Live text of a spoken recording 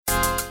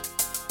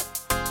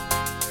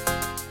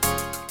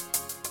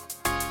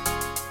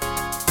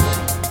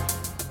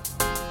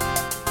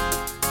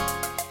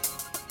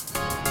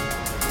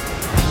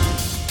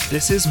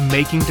This is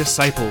Making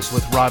Disciples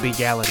with Robby,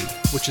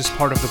 which is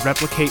part of the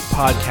Replicate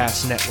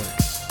Podcast Network.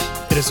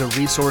 It is a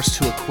resource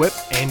to equip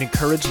and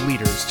encourage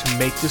leaders to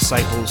make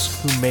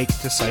disciples who make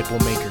disciple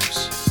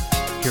makers.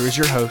 Here is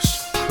your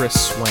host, Chris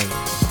Swain.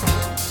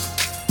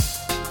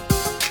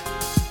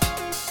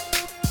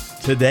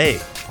 Today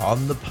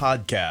on the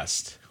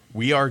podcast,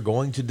 we are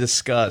going to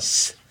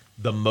discuss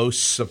the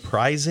most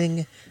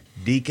surprising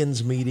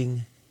Deacons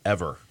meeting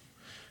ever.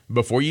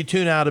 Before you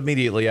tune out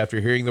immediately after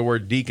hearing the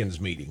word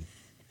Deacons meeting,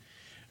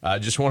 I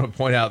just want to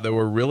point out that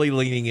we're really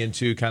leaning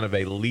into kind of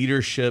a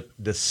leadership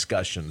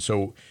discussion.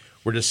 So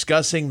we're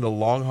discussing the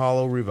Long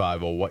Hollow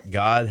revival, what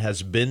God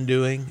has been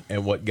doing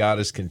and what God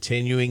is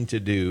continuing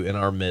to do in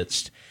our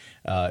midst.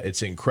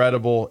 It's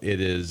incredible. It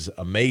is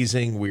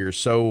amazing. We are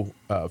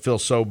feel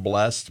so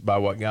blessed by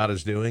what God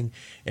is doing.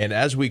 And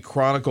as we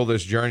chronicle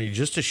this journey,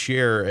 just to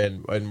share,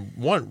 and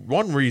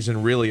one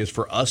reason really is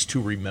for us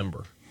to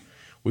remember.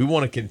 We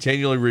want to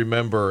continually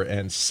remember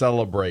and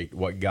celebrate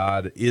what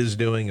God is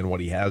doing and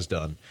what he has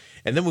done.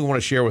 And then we want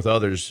to share with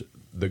others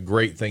the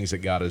great things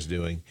that God is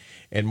doing.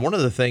 And one of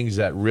the things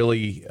that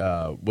really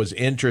was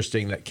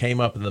interesting that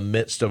came up in the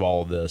midst of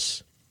all of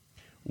this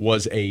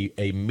was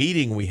a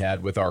meeting we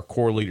had with our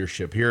core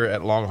leadership. Here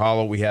at Long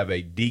Hollow, we have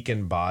a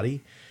deacon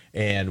body,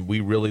 and we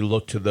really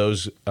look to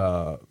those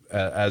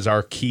as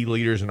our key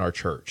leaders in our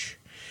church.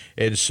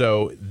 And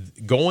so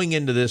going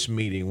into this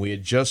meeting, we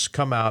had just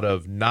come out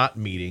of not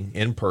meeting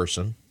in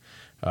person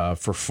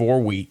for 4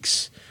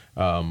 weeks.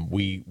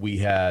 We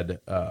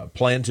had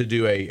planned to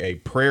do a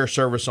prayer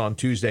service on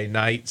Tuesday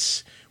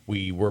nights.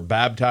 We were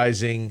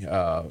baptizing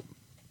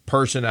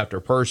person after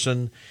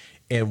person,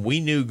 and we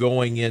knew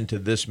going into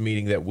this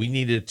meeting that we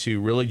needed to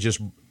really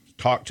just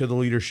talk to the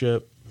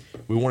leadership.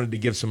 We wanted to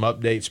give some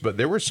updates, but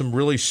there were some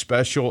really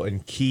special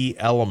and key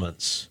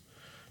elements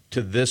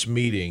to this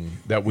meeting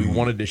that we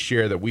wanted to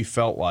share that we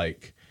felt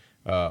like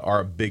are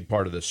a big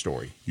part of this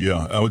story.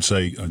 Yeah, I would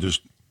say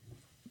just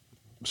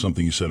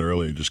something you said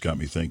earlier just got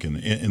me thinking.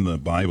 In the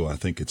Bible, I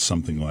think it's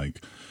something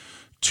like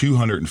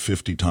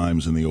 250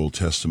 times in the Old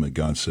Testament,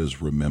 God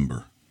says,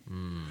 remember.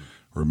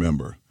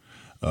 Remember.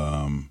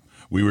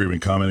 We were even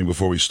commenting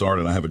before we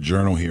started, I have a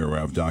journal here where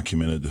I've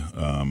documented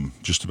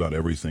just about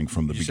everything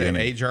from the beginning.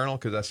 Say a journal?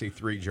 Because I see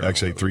 3 journals.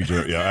 Actually, 3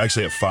 journals. Yeah, I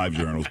actually have 5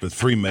 journals, but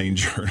 3 main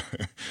journals.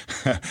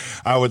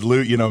 I would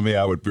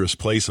I would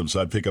misplace them, so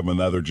I'd pick up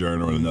another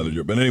journal and another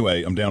journal. But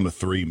anyway, I'm down to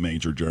 3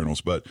 major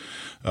journals. But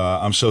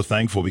I'm so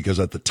thankful because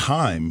at the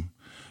time,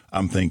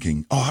 I'm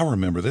thinking, oh, I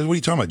remember this. What are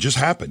you talking about? It just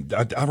happened.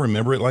 I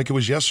remember it like it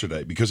was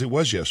yesterday because it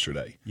was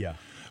yesterday. Yeah.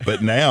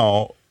 But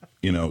now,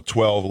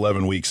 12,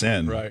 11 weeks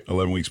in, right.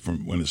 11 weeks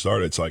from when it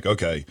started, it's like,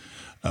 okay,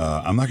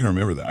 I'm not going to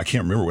remember that. I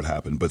can't remember what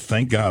happened, but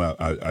thank God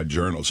I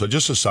journaled. So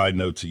just a side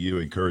note to you,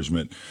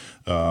 encouragement,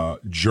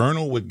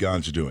 journal what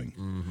God's doing.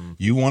 Mm-hmm.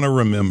 You want to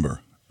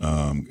remember.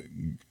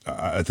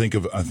 I think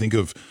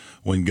of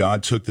when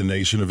God took the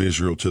nation of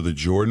Israel to the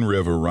Jordan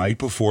River right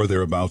before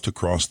they're about to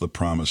cross the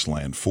promised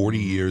land, 40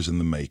 years in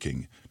the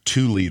making.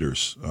 2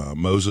 leaders,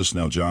 Moses,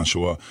 now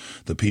Joshua.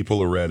 The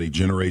people are ready.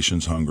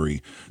 Generations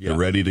hungry. Yeah. They're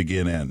ready to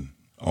get in.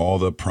 All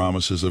the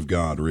promises of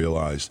God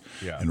realized.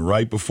 Yeah. And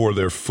right before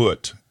their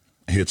foot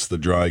hits the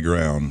dry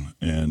ground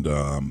and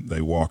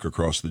they walk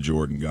across the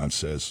Jordan, God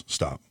says,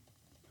 stop.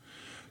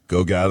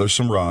 Go gather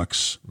some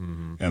rocks,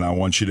 and I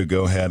want you to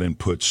go ahead and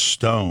put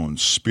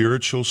stones,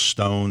 spiritual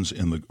stones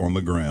on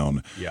the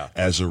ground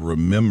as a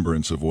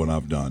remembrance of what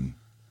I've done.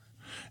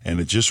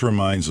 And it just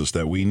reminds us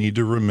that we need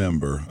to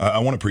remember. I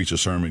want to preach a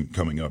sermon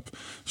coming up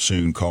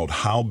soon called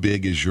How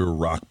Big Is Your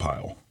Rock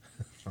Pile?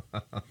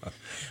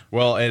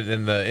 Well,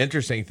 and the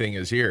interesting thing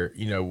is here,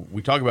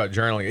 we talk about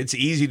journaling. It's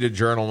easy to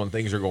journal when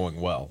things are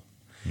going well.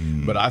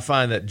 But I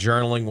find that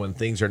journaling when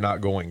things are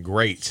not going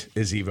great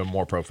is even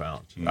more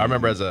profound. I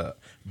remember as a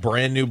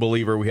brand new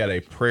believer, we had a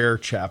prayer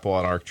chapel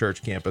on our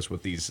church campus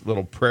with these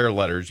little prayer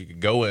letters. You could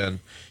go in,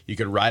 you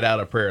could write out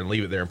a prayer and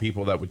leave it there, and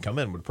people that would come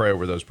in would pray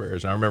over those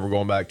prayers. And I remember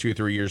going back 2 or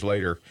 3 years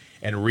later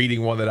and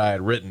reading one that I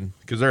had written,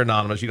 because they're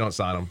anonymous, you don't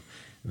sign them,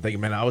 and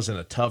thinking, man, I was in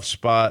a tough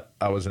spot.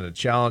 I was in a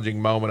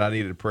challenging moment. I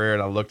needed prayer,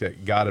 and I looked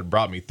at God had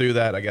brought me through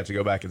that. I got to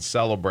go back and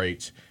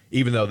celebrate,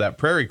 even though that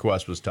prayer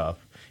request was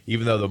tough,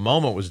 even though the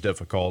moment was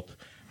difficult.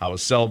 I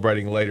was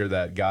celebrating later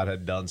that God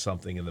had done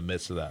something in the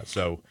midst of that.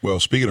 So, well,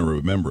 speaking of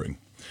remembering,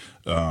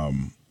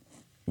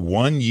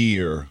 1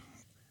 year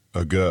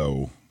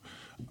ago,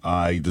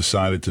 I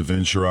decided to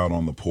venture out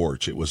on the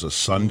porch. It was a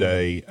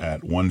Sunday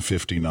at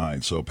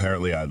 1:59. So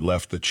apparently I'd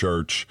left the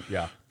church.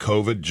 Yeah.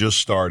 COVID just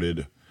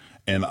started,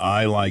 and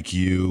I, like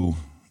you,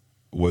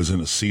 was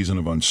in a season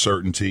of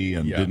uncertainty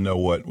and didn't know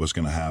what was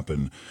going to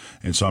happen.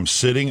 And so I'm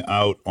sitting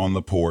out on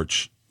the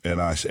porch,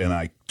 and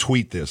I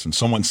tweet this, and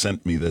someone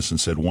sent me this and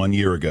said, 1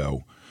 year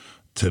ago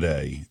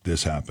today,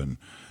 this happened.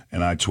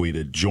 And I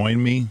tweeted,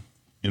 join me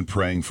in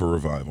praying for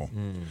revival.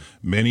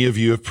 Many of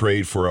you have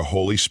prayed for a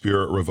Holy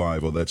Spirit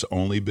revival that's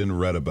only been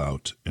read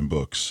about in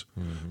books.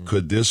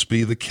 Could this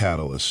be the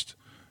catalyst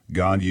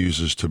God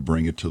uses to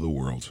bring it to the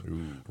world?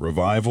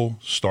 Revival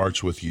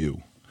starts with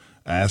you.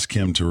 Ask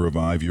him to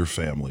revive your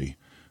family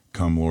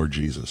Come Lord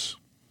Jesus.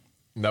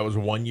 That was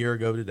 1 year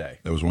ago today.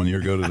 That was 1 year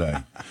ago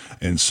today.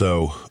 And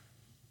so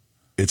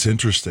it's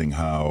interesting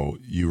how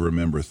you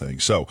remember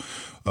things. So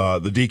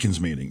the deacons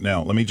meeting.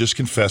 Now, let me just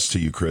confess to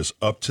you, Chris,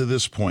 up to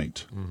this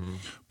point,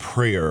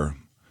 prayer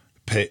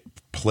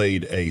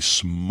played a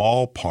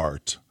small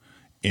part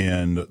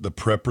in the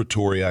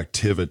preparatory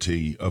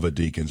activity of a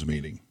deacons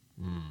meeting.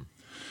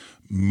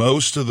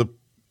 Most of the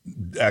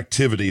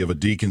activity of a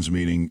deacons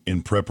meeting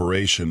in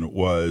preparation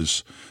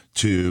was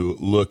to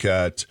look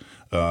at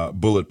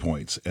bullet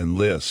points and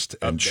lists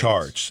and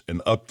charts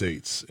and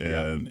updates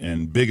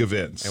and big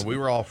events. And we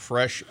were all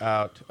fresh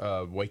out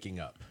of waking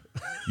up.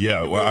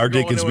 Yeah, well, our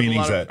deacons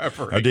meetings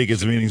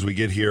we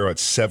get here at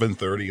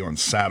 7:30 on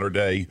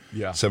Saturday.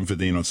 Yeah,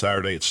 7:15 on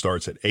Saturday. It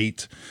starts at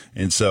 8,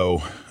 and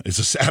so it's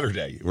a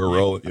Saturday. We're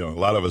rolling. A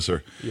lot of us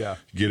are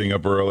getting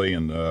up early,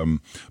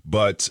 and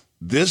but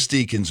this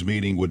deacons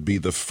meeting would be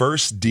the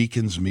first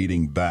deacons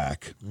meeting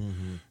back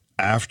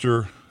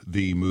after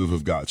the move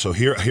of God. So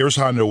here's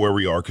how I know where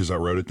we are, because I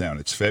wrote it down.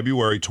 It's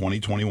February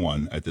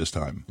 2021 at this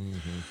time.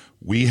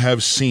 We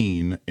have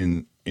seen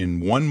in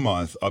 1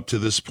 month up to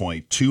this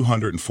point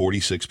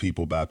 246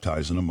 people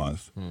baptized in a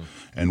month.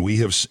 And we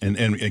have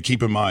and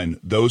keep in mind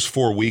those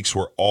 4 weeks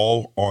were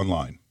all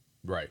online.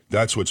 Right.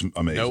 That's what's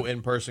amazing. No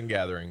in-person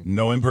gathering.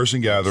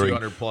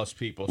 200 plus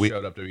people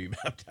showed up to be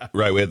baptized.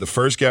 Right. We had the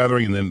first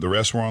gathering, and then the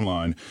rest were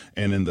online.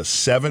 And in the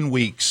 7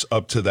 weeks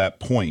up to that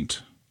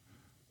point,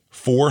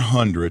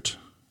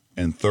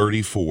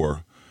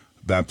 434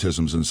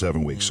 baptisms in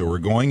 7 weeks. So we're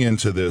going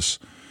into this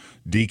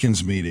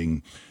deacons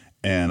meeting,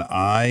 and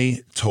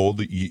I told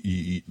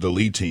the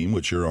lead team,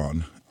 which you're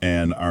on,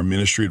 and our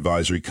ministry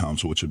advisory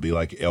council, which would be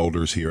like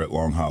elders here at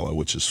Long Hollow,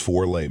 which is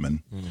 4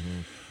 laymen.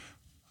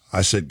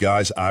 I said,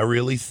 guys, I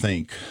really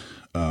think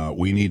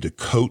we need to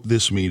coat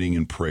this meeting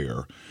in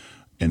prayer,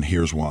 and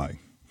here's why.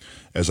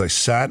 As I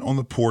sat on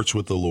the porch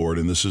with the Lord,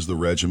 and this is the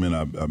regimen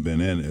I've been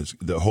in, is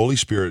the Holy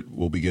Spirit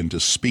will begin to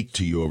speak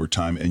to you over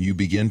time, and you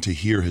begin to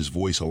hear his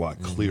voice a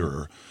lot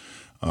clearer.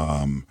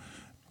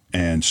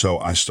 And so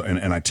I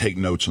take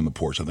notes on the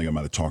porch. I think I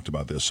might have talked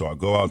about this. So I'll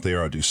go out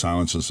there, I'll do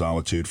silence and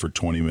solitude for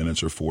 20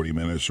 minutes or 40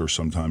 minutes or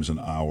sometimes an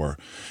hour.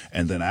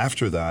 And then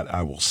after that,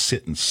 I will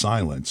sit in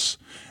silence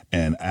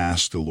and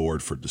ask the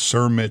Lord for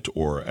discernment,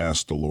 or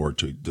ask the Lord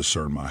to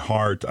discern my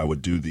heart. I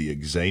would do the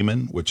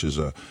examen, which is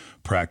a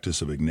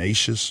practice of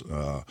Ignatius,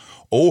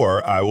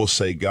 or I will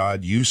say,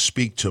 God, you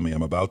speak to me.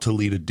 I'm about to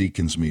lead a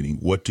deacons meeting.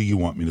 What do you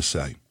want me to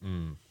say?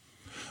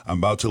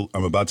 I'm about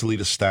to lead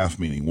a staff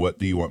meeting. What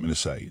do you want me to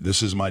say?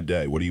 This is my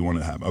day. What do you want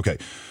to have? Okay.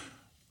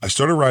 I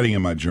started writing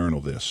in my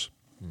journal this.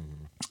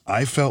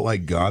 I felt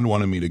like God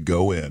wanted me to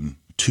go in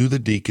to the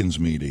deacons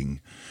meeting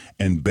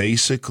and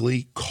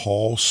basically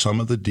call some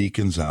of the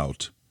deacons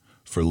out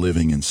for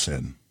living in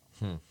sin.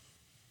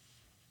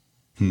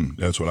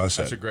 That's what I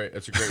said.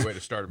 That's a great way to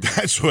start a meeting.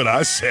 That's what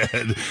I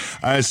said.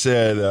 I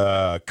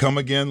said, come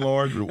again,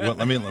 Lord.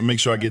 Let me make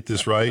sure I get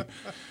this right.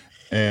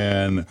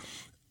 And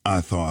I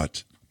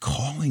thought,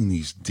 calling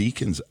these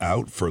deacons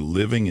out for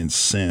living in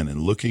sin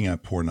and looking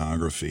at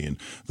pornography. And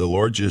the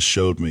Lord just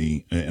showed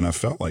me, and I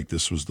felt like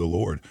this was the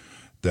Lord,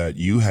 that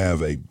you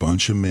have a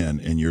bunch of men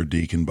in your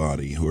deacon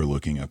body who are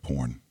looking at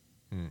porn.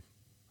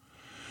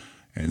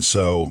 And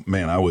so,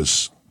 man, I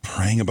was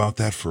praying about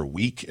that for a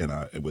week, and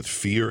with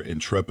fear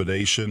and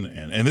trepidation.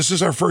 And this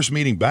is our first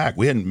meeting back.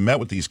 We hadn't met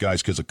with these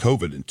guys because of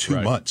COVID in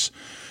 2 months,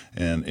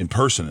 and in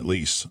person at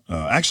least.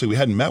 Actually, we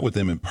hadn't met with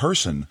them in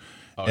person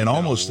in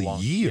almost a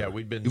year.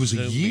 Yeah, it was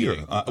a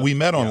year. We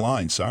met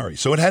online, sorry.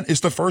 So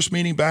it's the first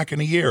meeting back in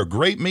a year.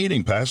 Great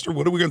meeting, Pastor.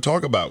 What are we going to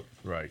talk about?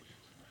 Right.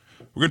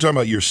 We're going to talk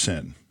about your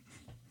sin.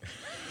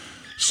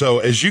 So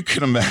as you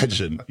can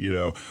imagine,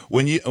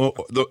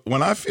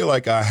 when I feel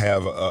like I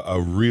have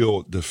a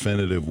real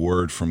definitive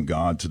word from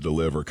God to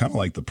deliver, kind of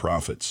like the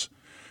prophets,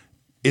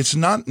 it's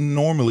not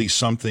normally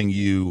something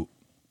you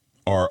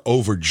are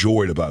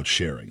overjoyed about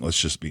sharing.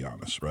 Let's just be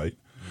honest, right?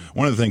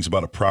 One of the things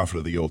about a prophet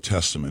of the Old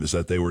Testament is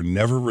that they were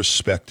never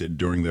respected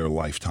during their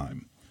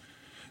lifetime.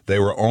 They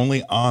were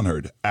only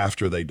honored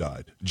after they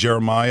died.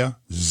 Jeremiah,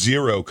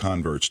 0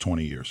 converts,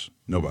 20 years.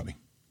 Nobody.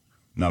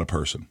 Not a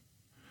person.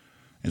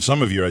 And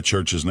some of you are at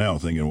churches now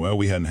thinking, well,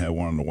 we hadn't had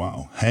one in a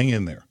while. Hang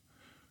in there.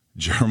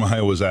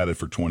 Jeremiah was at it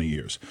for 20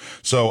 years.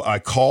 So I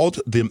called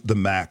the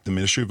MAC, the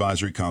Ministry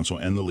Advisory Council,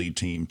 and the lead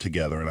team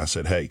together, and I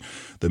said, hey,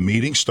 the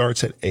meeting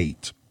starts at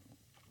 8.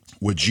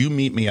 Would you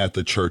meet me at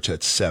the church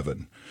at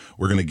 7?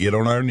 We're going to get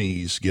on our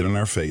knees, get on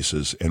our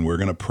faces, and we're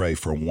going to pray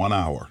for 1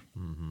 hour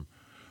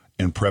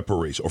in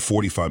preparation, or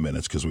 45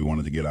 minutes, because we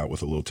wanted to get out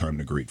with a little time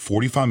to greet.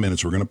 45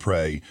 minutes, we're going to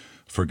pray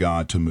for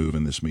God to move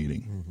in this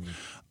meeting.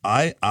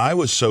 I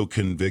was so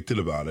convicted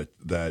about it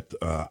that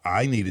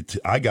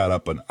I got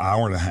up an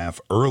hour and a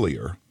half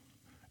earlier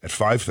at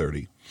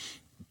 5:30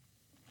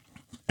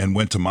 and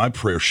went to my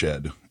prayer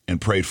shed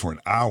and prayed for an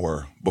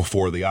hour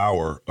before the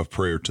hour of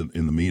prayer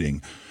in the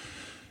meeting.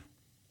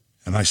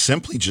 And I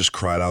simply just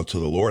cried out to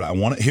the Lord.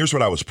 Here's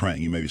what I was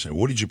praying. You may be saying,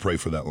 what did you pray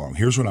for that long?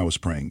 Here's what I was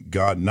praying.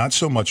 God, not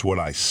so much what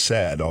I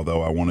said,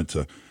 although I wanted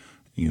to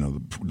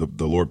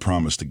the Lord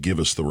promised to give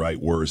us the right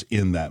words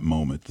in that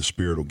moment. The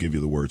Spirit will give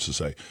you the words to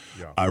say.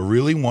 Yeah. I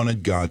really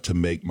wanted God to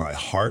make my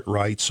heart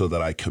right so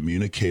that I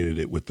communicated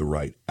it with the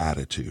right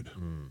attitude.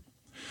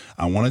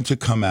 I wanted to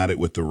come at it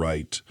with the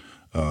right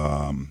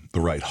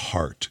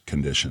heart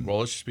condition. Well,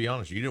 let's just be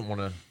honest. You didn't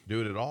want to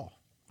do it at all.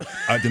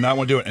 I did not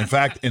want to do it.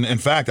 In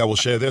fact, I will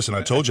share this, and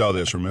I told y'all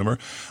this, remember?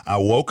 I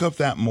woke up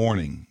that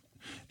morning,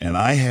 and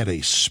I had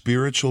a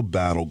spiritual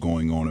battle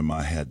going on in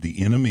my head.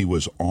 The enemy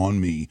was on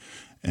me,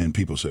 and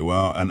people say,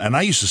 well, and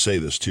I used to say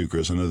this too,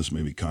 Chris. I know this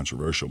may be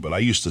controversial, but I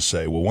used to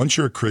say, well, once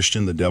you're a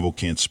Christian, the devil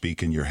can't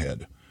speak in your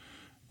head.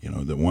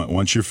 That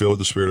once you're filled with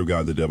the Spirit of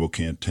God, the devil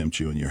can't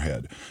tempt you in your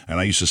head. And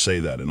I used to say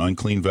that an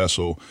unclean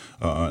vessel,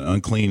 an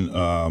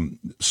unclean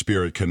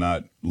spirit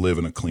cannot live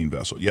in a clean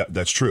vessel. Yeah,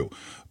 that's true.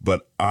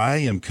 But I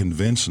am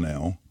convinced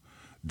now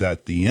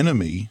that the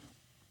enemy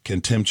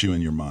can tempt you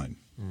in your mind.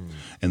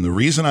 And the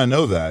reason I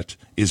know that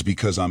is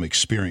because I'm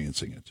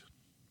experiencing it.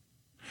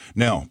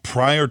 Now,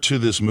 prior to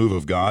this move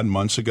of God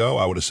months ago,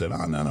 I would have said,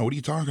 no, what are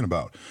you talking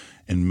about?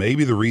 And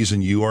maybe the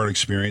reason you aren't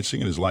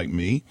experiencing it is like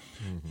me.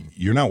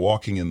 You're not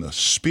walking in the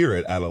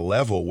Spirit at a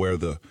level where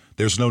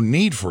there's no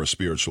need for a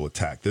spiritual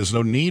attack. There's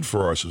no need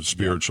for our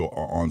spiritual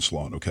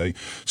onslaught, okay?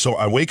 So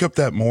I wake up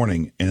that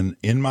morning, and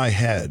in my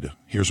head,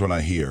 here's what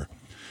I hear.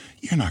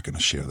 You're not going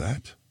to share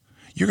that.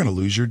 You're going to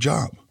lose your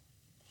job.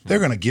 They're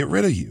going to get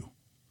rid of you.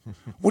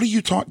 What are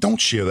you talking?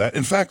 Don't share that.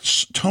 In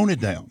fact, tone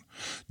it down.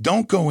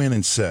 Don't go in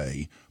and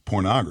say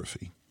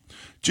pornography.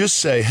 Just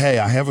say, hey,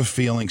 I have a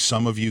feeling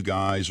some of you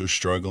guys are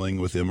struggling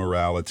with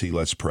immorality.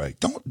 Let's pray.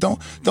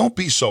 Don't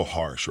be so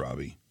harsh,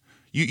 Robby.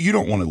 You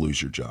don't want to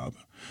lose your job.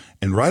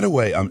 And right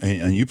away,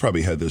 and you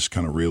probably had this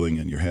kind of reeling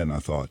in your head, and I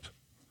thought,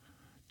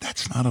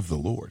 that's not of the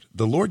Lord.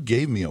 The Lord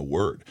gave me a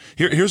word.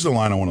 Here's the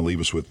line I want to leave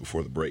us with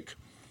before the break.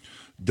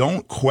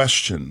 Don't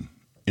question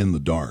in the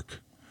dark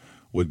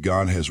what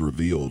God has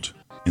revealed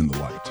in the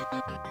light.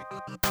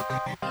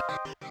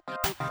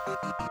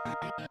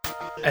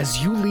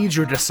 As you lead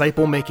your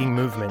disciple-making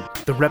movement,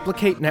 the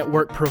Replicate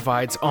Network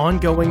provides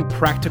ongoing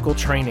practical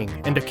training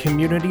and a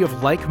community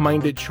of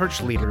like-minded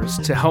church leaders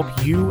to help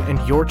you and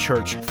your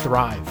church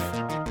thrive.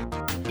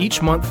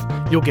 Each month,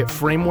 you'll get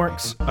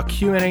frameworks, a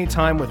Q&A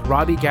time with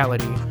Robby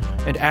Gallaty,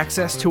 and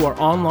access to our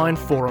online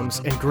forums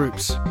and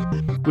groups.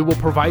 We will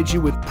provide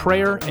you with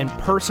prayer and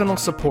personal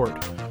support,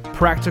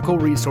 practical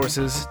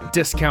resources,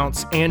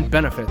 discounts, and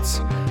benefits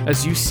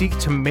as you seek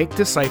to make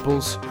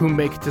disciples who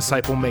make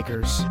disciple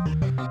makers.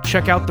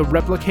 Check out the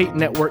Replicate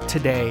Network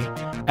today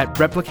at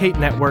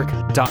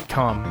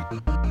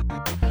replicatenetwork.com.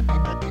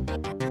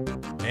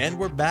 And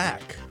we're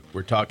back.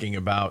 We're talking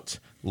about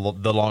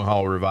the Long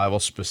Haul Revival,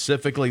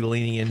 specifically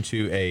leaning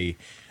into a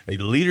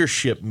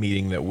leadership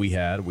meeting that we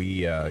had.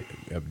 We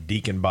have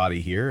deacon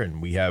body here,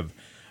 and we have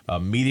a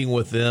meeting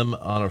with them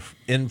on an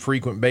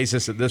infrequent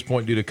basis at this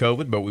point due to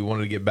COVID, but we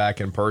wanted to get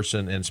back in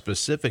person, and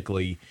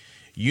specifically,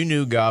 you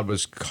knew God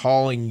was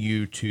calling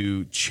you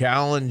to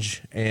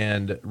challenge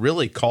and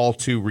really call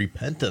to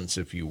repentance,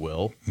 if you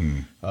will,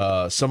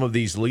 some of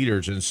these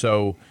leaders. And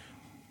so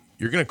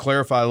you're going to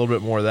clarify a little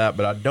bit more of that,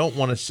 but I don't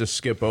want us to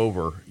skip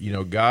over.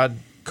 God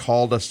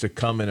called us to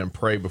come in and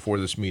pray before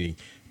this meeting.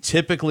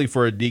 Typically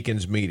for a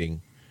deacon's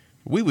meeting,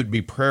 we would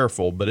be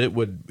prayerful, but it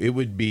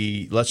would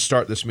be, let's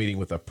start this meeting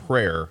with a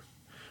prayer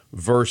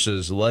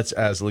versus let's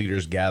as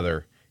leaders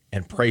gather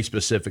and pray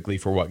specifically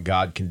for what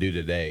God can do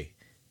today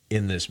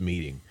in this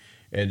meeting.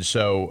 And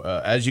so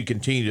as you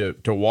continue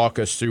to walk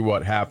us through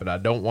what happened, I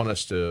don't want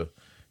us to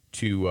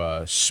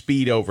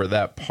speed over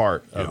that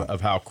part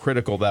of how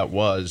critical that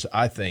was,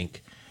 I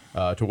think,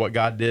 to what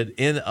God did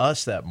in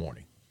us that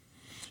morning.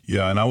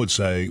 Yeah, and I would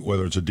say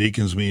whether it's a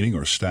deacon's meeting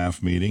or a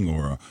staff meeting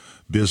or a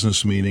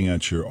business meeting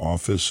at your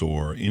office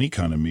or any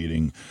kind of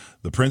meeting,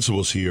 the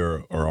principles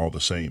here are all the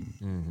same.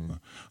 Mm-hmm.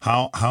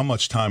 How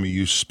much time are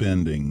you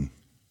spending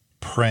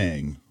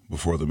praying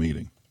before the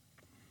meeting?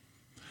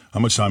 How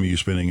much time are you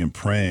spending in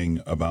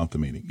praying about the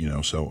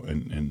meeting? So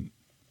in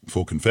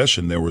full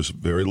confession, there was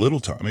very little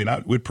time. I mean,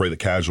 we'd pray the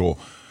casual,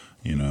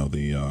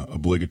 the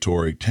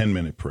obligatory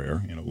 10-minute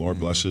prayer. Lord,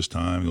 bless this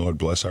time. Lord,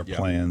 bless our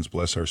plans,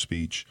 bless our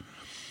speech.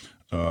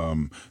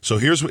 So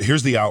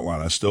here's the outline.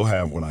 I still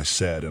have what I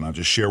said, and I'll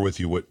just share with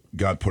you what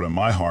God put on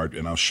my heart,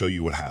 and I'll show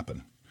you what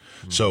happened.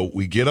 So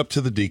we get up to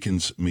the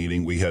deacons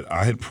meeting.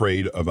 I had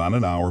prayed about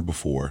an hour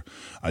before.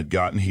 I'd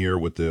gotten here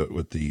with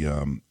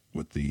the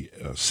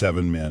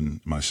 7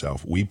 men,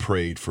 myself. We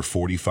prayed for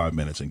 45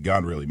 minutes, and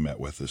God really met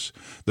with us.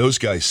 Those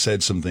guys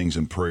said some things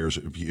in prayers,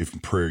 if in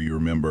prayer you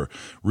remember,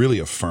 really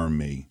affirmed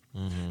me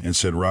and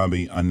said,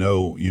 Robby, I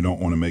know you don't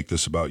want to make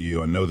this about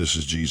you. I know this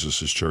is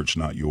Jesus' church,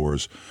 not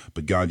yours,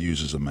 but God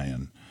uses a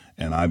man,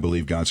 and I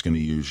believe God's going to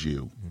use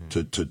you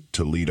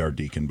to lead our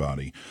deacon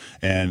body.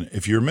 And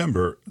if you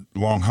remember,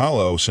 Long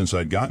Hollow, since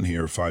I'd gotten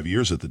here 5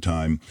 years at the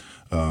time,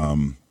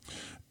 I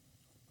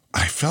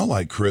felt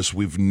like, Chris,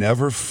 we've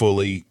never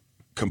fully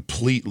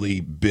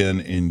completely been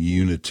in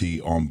unity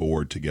on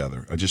board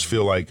together. I just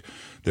feel like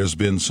there's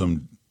been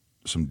some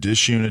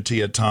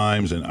disunity at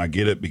times, and I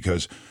get it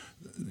because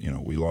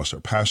we lost our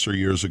pastor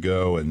years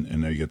ago, and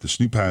now you got this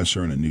new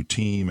pastor and a new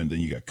team, and then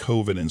you got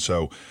COVID. And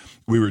so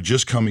we were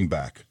just coming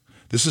back.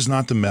 This is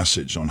not the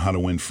message on how to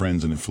win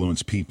friends and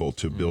influence people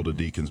to build a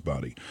deacon's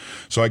body.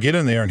 So I get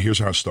in there, and here's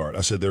how I start.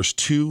 I said, there's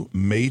two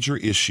major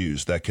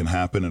issues that can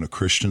happen in a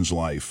Christian's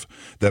life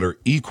that are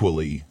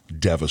equally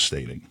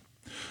devastating.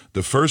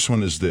 The first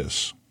one is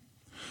this: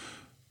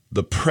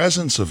 the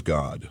presence of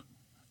God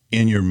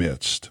in your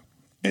midst,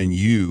 and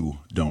you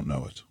don't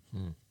know it.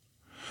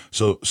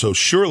 So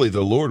surely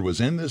the Lord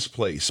was in this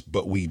place,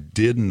 but we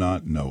did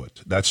not know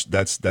it.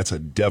 That's a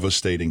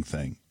devastating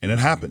thing. And it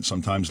happens.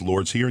 Sometimes the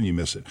Lord's here and you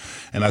miss it.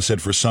 And I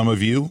said, for some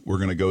of you, we're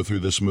going to go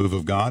through this move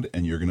of God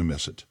and you're going to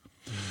miss it.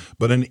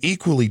 But an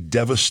equally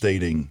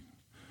devastating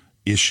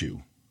issue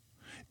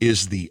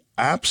is the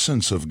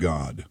absence of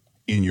God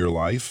in your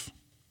life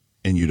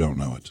and you don't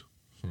know it.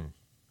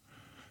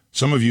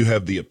 Some of you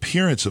have the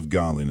appearance of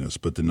godliness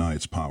but deny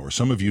its power.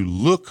 Some of you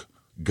look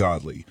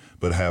godly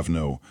but have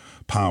no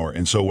power.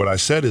 And so what I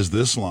said is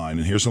this line,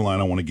 and here's the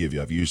line I want to give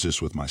you. I've used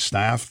this with my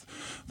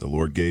staff. The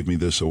Lord gave me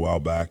this a while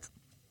back.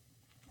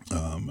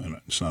 And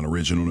it's not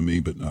original to me,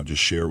 but I'll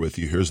just share with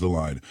you. Here's the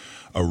line: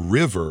 a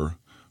river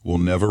will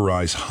never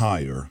rise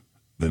higher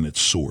than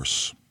its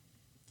source.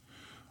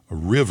 A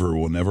river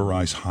will never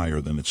rise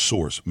higher than its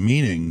source,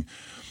 meaning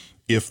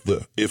if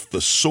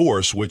the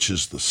source, which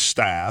is the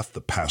staff,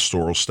 the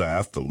pastoral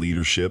staff, the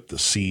leadership, the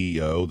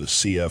CEO, the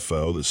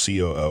CFO, the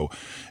COO,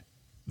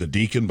 the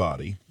deacon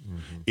body,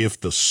 if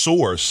the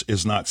source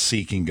is not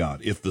seeking God,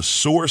 if the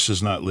source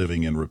is not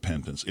living in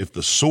repentance, if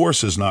the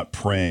source is not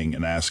praying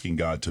and asking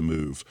God to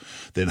move,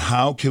 then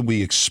how can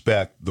we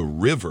expect the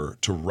river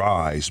to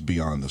rise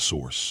beyond the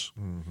source?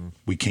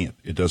 We can't.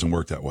 It doesn't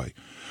work that way.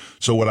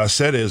 So what I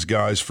said is,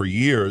 guys, for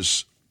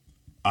years,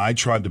 I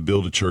tried to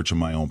build a church in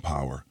my own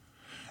power.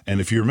 And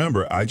if you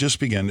remember, I just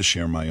began to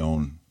share my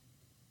own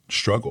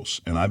struggles,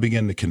 and I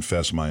began to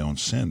confess my own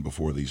sin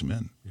before these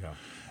men. Yeah.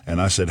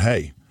 And I said,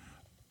 hey,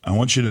 I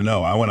want you to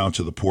know, I went out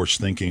to the porch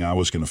thinking I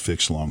was going to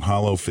fix Long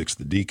Hollow, fix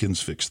the deacons,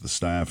 fix the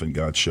staff, and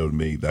God showed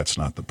me that's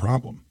not the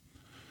problem.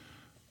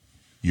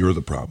 You're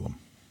the problem.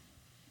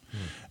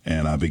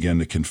 And I began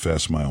to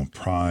confess my own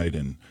pride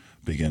and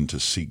began to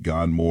seek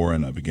God more,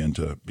 and I began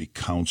to be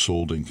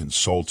counseled and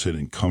consulted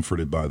and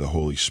comforted by the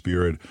Holy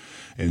Spirit.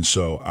 And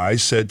so I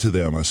said to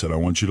them, I said, I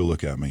want you to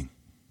look at me.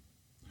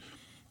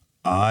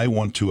 I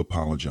want to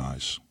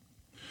apologize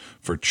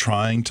for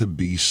trying to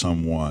be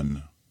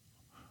someone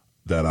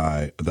that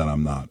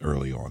I'm not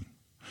early on.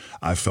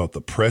 I felt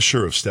the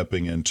pressure of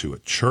stepping into a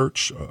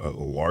church, a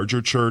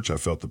larger church. I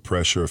felt the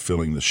pressure of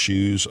filling the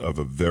shoes of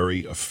a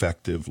very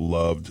effective,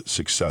 loved,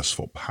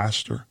 successful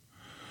pastor.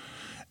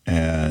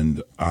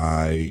 And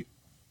I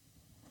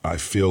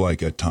feel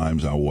like at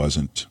times I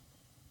wasn't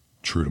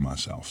true to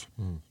myself.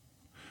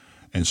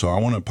 And so I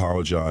want to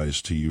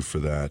apologize to you for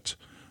that.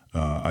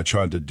 I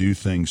tried to do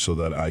things so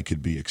that I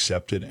could be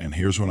accepted. And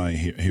here's what I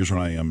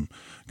am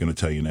going to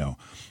tell you now.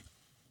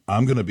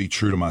 I'm going to be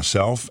true to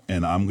myself,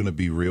 and I'm going to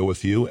be real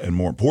with you. And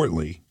more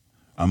importantly,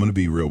 I'm going to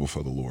be real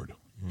before the Lord.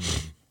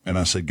 And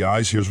I said,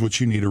 guys, here's what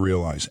you need to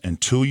realize.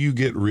 Until you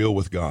get real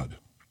with God,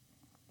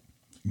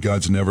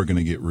 God's never going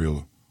to get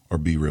real or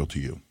be real to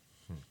you.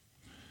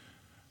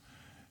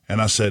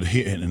 And I said,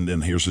 and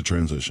then here's the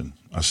transition.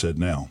 I said,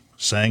 now,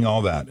 saying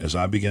all that, as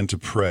I began to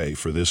pray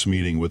for this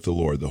meeting with the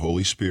Lord, the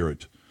Holy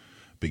Spirit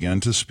began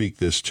to speak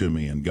this to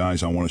me. And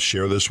guys, I want to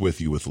share this with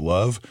you with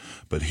love,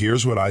 but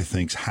here's what I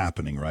think's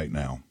happening right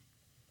now.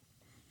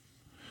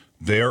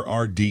 There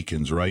are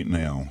deacons right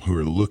now who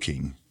are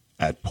looking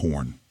at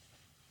porn.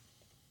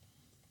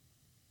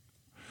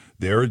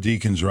 There are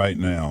deacons right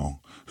now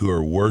who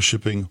are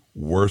worshiping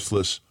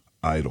worthless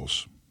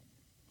idols.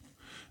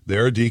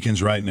 There are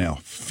deacons right now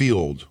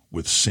filled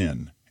with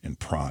sin and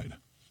pride.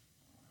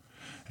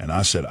 And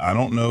I said, I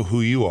don't know who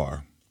you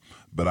are,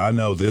 but I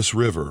know this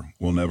river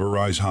will never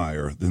rise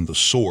higher than the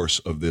source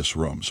of this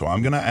room. So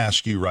I'm going to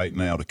ask you right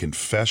now to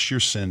confess your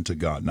sin to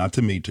God, not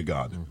to me, to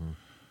God.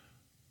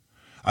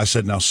 I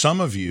said, now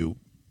some of you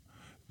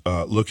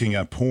looking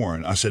at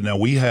porn, I said, now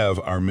we have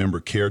our member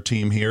care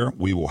team here.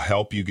 We will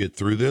help you get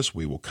through this.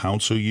 We will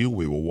counsel you.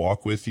 We will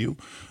walk with you.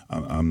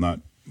 We're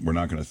not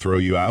going to throw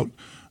you out,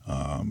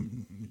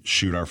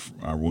 shoot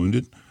our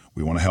wounded.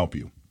 We want to help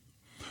you.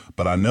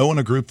 But I know in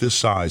a group this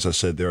size, I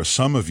said, there are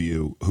some of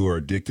you who are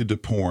addicted to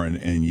porn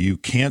and you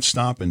can't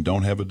stop and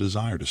don't have a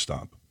desire to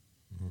stop.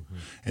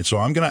 And so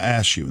I'm going to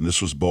ask you, and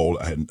this was bold.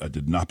 I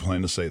did not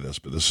plan to say this,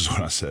 but this is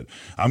what I said.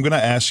 I'm going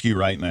to ask you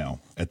right now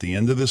at the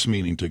end of this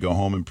meeting to go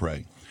home and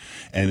pray.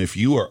 And if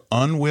you are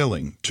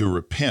unwilling to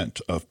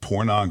repent of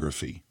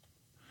pornography,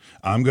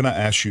 I'm going to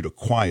ask you to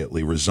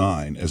quietly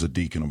resign as a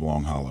deacon of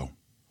Long Hollow.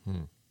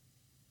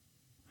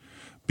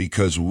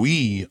 Because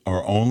we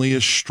are only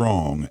as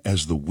strong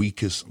as the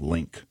weakest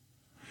link.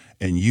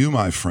 And you,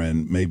 my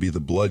friend, may be the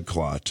blood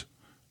clot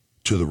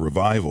to the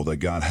revival that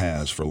God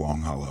has for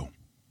Long Hollow.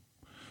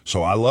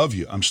 So I love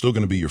you. I'm still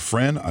going to be your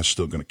friend. I'm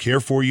still going to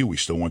care for you. We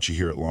still want you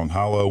here at Long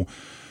Hollow.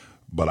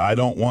 But I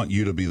don't want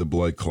you to be the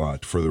blood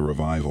clot for the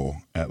revival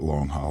at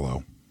Long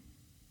Hollow.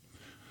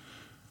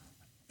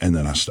 And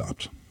then I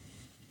stopped.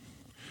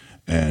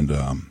 And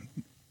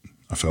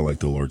I felt like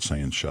the Lord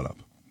saying, shut up.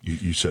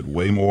 You said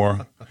way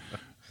more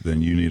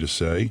than you need to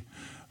say.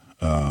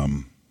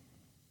 And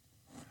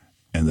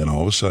then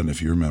all of a sudden,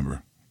 if you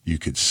remember, you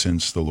could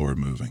sense the Lord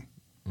moving.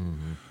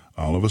 Mm-hmm.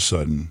 All of a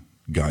sudden,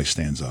 guy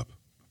stands up.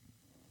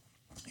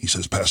 He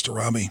says, Pastor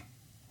Robby,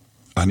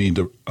 I need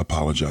to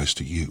apologize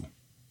to you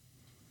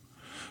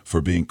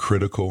for being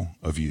critical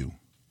of you,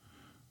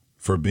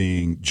 for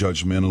being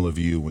judgmental of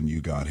you when you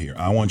got here.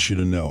 I want you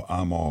to know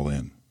I'm all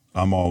in.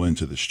 I'm all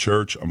into this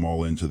church. I'm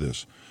all into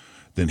this.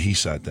 Then he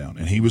sat down,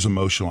 and he was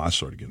emotional. I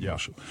started getting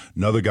emotional.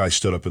 Another guy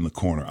stood up in the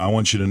corner. I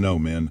want you to know,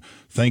 man,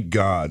 thank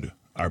God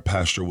our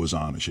pastor was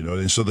honest,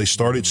 And so they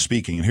started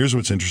speaking. And here's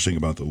what's interesting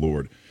about the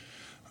Lord.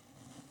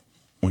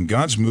 When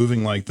God's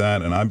moving like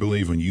that, and I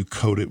believe when you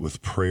coat it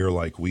with prayer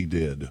like we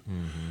did,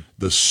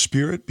 the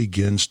Spirit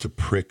begins to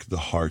prick the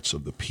hearts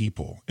of the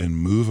people and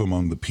move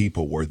among the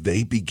people where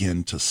they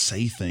begin to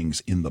say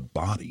things in the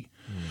body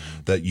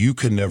that you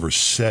can never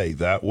say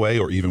that way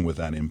or even with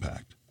that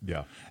impact.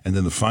 Yeah. And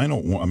then the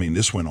final one, I mean,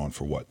 this went on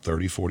for what,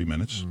 30, 40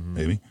 minutes,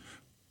 maybe?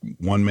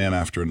 One man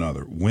after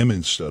another.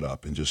 Women stood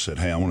up and just said,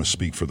 hey, I want to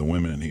speak for the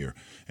women in here,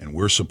 and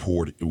we're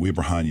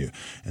behind you.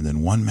 And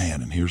then one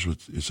man, and here's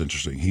what's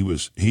interesting.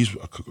 He's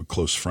a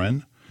close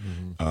friend.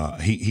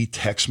 He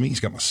texts me. He's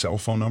got my cell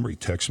phone number. He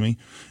texts me,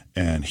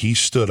 and he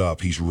stood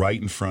up. He's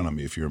right in front of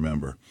me, if you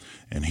remember.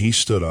 And he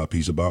stood up.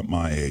 He's about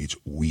my age,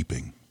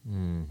 weeping.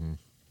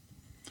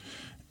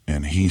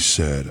 And he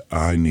said,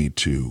 I need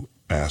to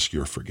ask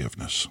your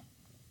forgiveness.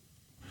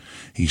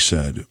 He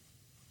said,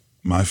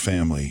 my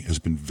family has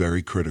been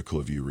very critical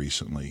of you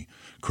recently,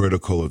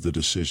 critical of the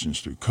decisions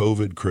through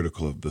COVID,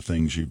 critical of the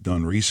things you've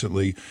done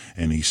recently.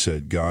 And he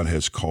said, God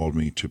has called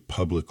me to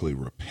publicly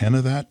repent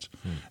of that.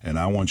 And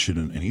I want you to,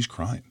 and he's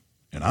crying,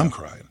 and I'm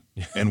crying,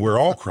 and we're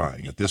all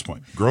crying at this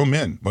point. Grown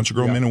men, bunch of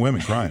grown men and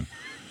women crying.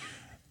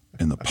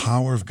 And the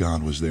power of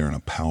God was there in a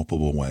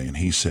palpable way. And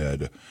he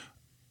said,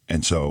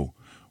 and so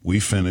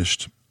we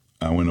finished.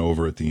 I went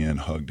over at the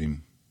end, hugged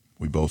him.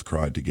 We both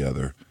cried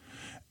together.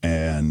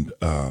 And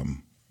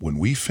when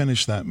we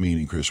finished that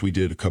meeting, Chris, we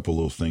did a couple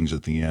little things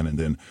at the end, and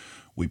then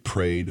we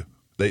prayed.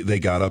 They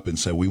got up and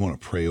said, we want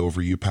to pray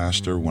over you,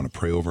 Pastor. We want to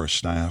pray over our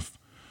staff.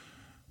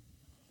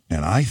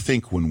 And I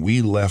think when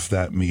we left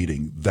that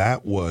meeting,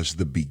 that was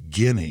the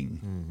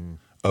beginning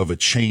of a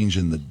change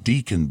in the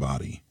deacon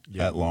body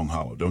at Long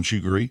Hollow. Don't you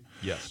agree?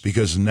 Yes.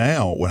 Because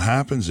now what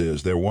happens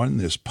is there wasn't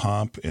this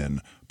pomp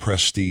and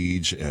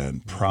prestige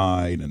and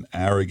pride and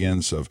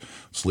arrogance of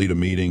let's lead a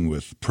meeting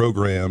with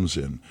programs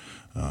and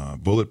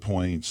bullet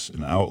points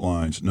and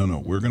outlines.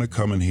 No, we're going to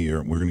come in here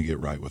and we're going to get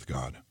right with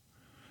God.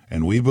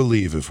 And we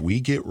believe if we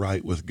get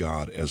right with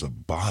God as a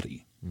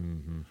body,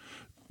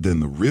 then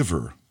the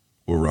river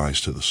will rise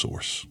to the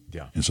source.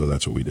 Yeah. And so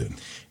that's what we did.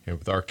 And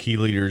with our key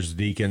leaders,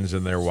 deacons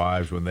and their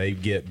wives, when they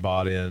get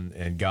bought in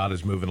and God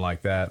is moving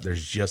like that,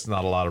 there's just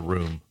not a lot of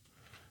room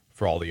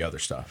for all the other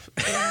stuff.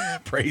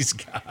 Praise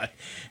God.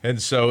 And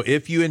so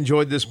if you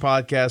enjoyed this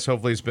podcast,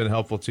 hopefully it's been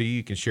helpful to you.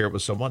 You can share it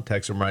with someone.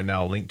 Text them right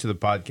now, a link to the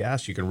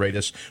podcast. You can rate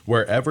us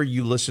wherever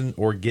you listen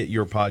or get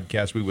your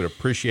podcast. We would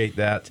appreciate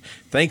that.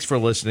 Thanks for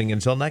listening.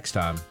 Until next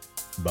time,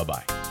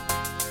 bye-bye.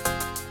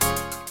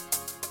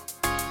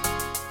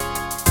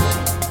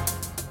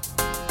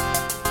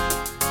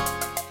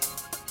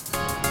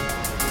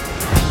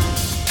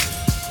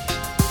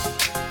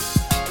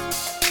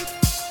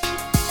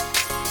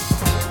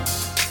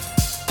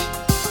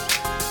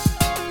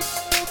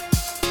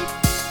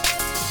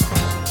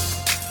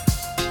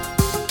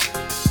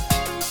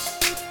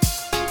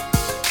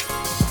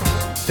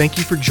 Thank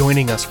you for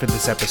joining us for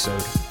this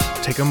episode.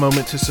 Take a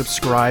moment to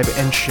subscribe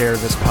and share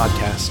this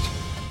podcast.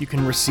 You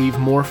can receive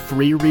more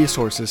free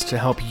resources to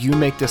help you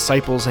make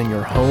disciples in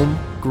your home,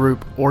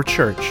 group, or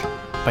church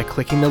by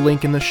clicking the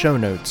link in the show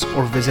notes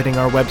or visiting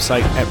our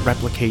website at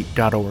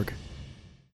replicate.org.